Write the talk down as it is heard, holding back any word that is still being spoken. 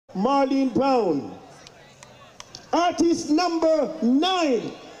Marlene Brown. Artist number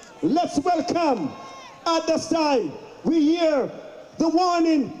 9. Let's welcome. At this time, we hear the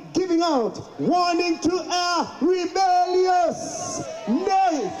warning giving out. Warning to a rebellious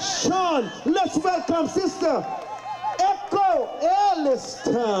nation. Let's welcome Sister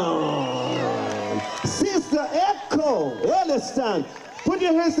Eccleston. Sister Eccleston. Put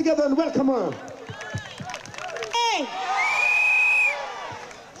your hands together and welcome her. Hey!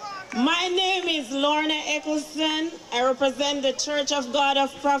 My name is Lorna Eccleston. I represent the Church of God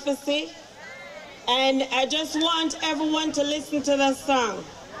of Prophecy. And I just want everyone to listen to the song.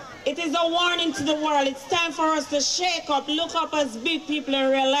 It is a warning to the world. It's time for us to shake up, look up as big people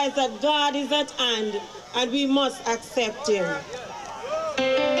and realize that God is at hand and we must accept Him.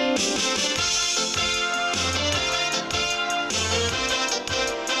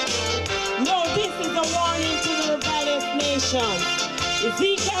 No, this is a warning to the rebellious nation.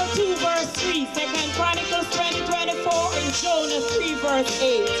 Ezekiel 2 verse 3, 2 Chronicles 20:24, and Jonah 3 verse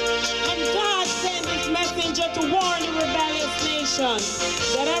 8. And God sent His messenger to warn the rebellious nation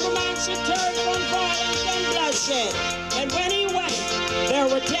that every man should turn from violence and bloodshed. And when he went, there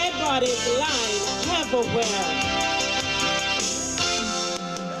were dead bodies lying everywhere.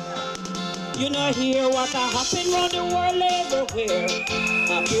 You know, hear what a happen round the world everywhere.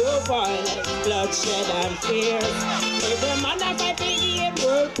 A pure violence, bloodshed and fear. Every man a fight to gain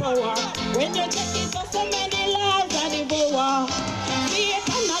world power. When you check it for so many lives and devour.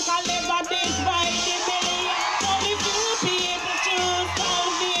 Satan not a never divide the millions. Only few people choose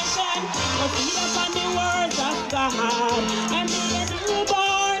salvation. But feed upon the words of God. And be a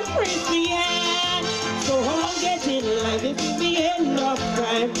newborn Christian. So I'll get in line, this is the end of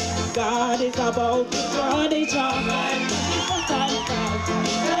time. God is about to draw the job and people stand proud.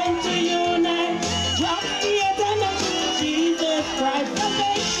 Time to unite, drop faith and choose Jesus Christ.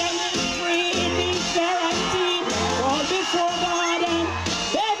 Salvation is free, it is guaranteed. All before God and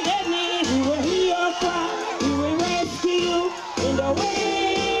bended knee, He will hear your cry, He will rescue you in the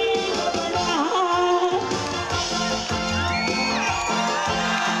way of the Lord.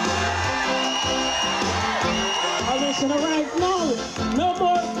 I listen right now, no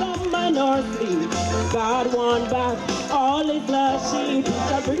more nor sleep. God won back all His lost sheep.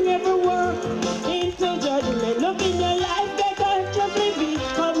 To bring every world into judgment. Look in your life, they can't just live His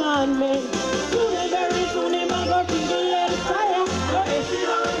commandment. Soon and very soon, Him a go bring the little fire. So if you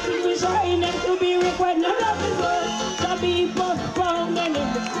don't see me showing them to be required, none of His words to be postponed. And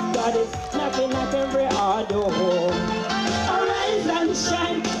God is knocking at every hard door. Arise and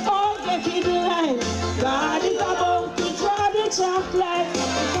shine, all get in line. God is about to draw the chocolate.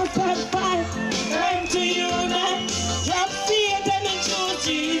 Time to unite, drop faith and choose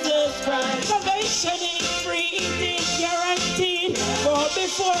Jesus Christ. Salvation is free, it is guaranteed. Go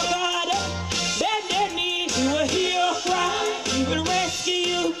before God, bend their knee, He will hear your cry, He will rescue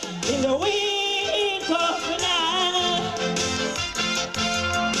you in the wink of an eye.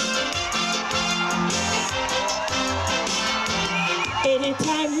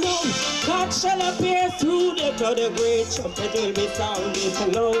 Anytime now, God shall appear through the great trumpet will be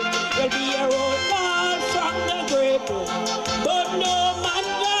sounded low. There'll be a roll call from the great book, but no man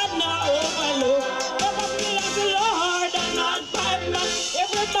God not overlook. Never feel like the Lord and not by man.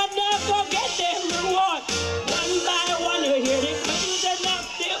 Every man never get their reward. One by one you hear the confusion of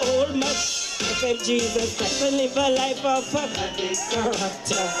the old man. Accept Jesus Christ and live a life of perfect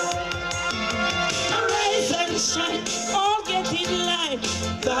character. Arise and shine, all get in line.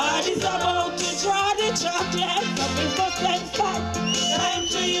 God is about to draw the chocolate. Something for and fight. Time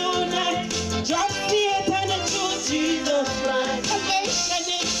to unite. Drop faith and choose Jesus Christ. Salvation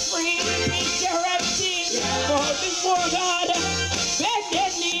is free, it's guaranteed. Fall before God, bend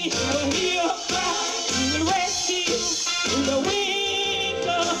their knee. He will hear your cry, He will rescue you in the wink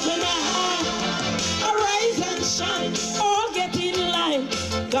of the night. Arise and shine, all get in line.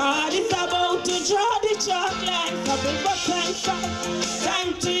 God is about to draw the chocolate. Something for and fight.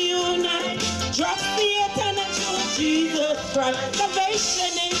 Time to unite. Drop faith and choose Jesus Christ.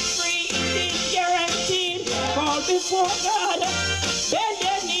 Salvation is free, it is guaranteed. Fall before God, bend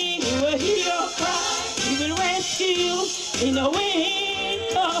your knee, He will hear your cry, He will rescue you in the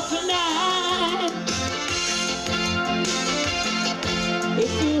wink of the night.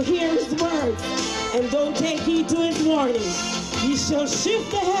 If you hear His words and don't take heed to His warning, He shall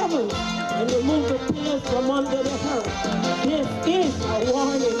shift the heavens and remove the pillars from under the earth. This is a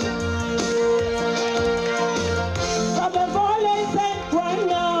warning. From the violence and crime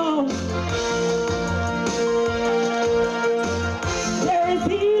now, there is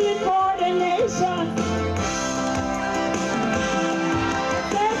healing for the nation.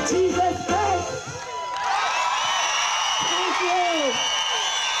 Set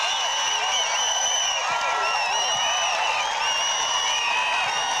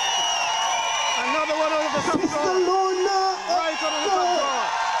one over the top.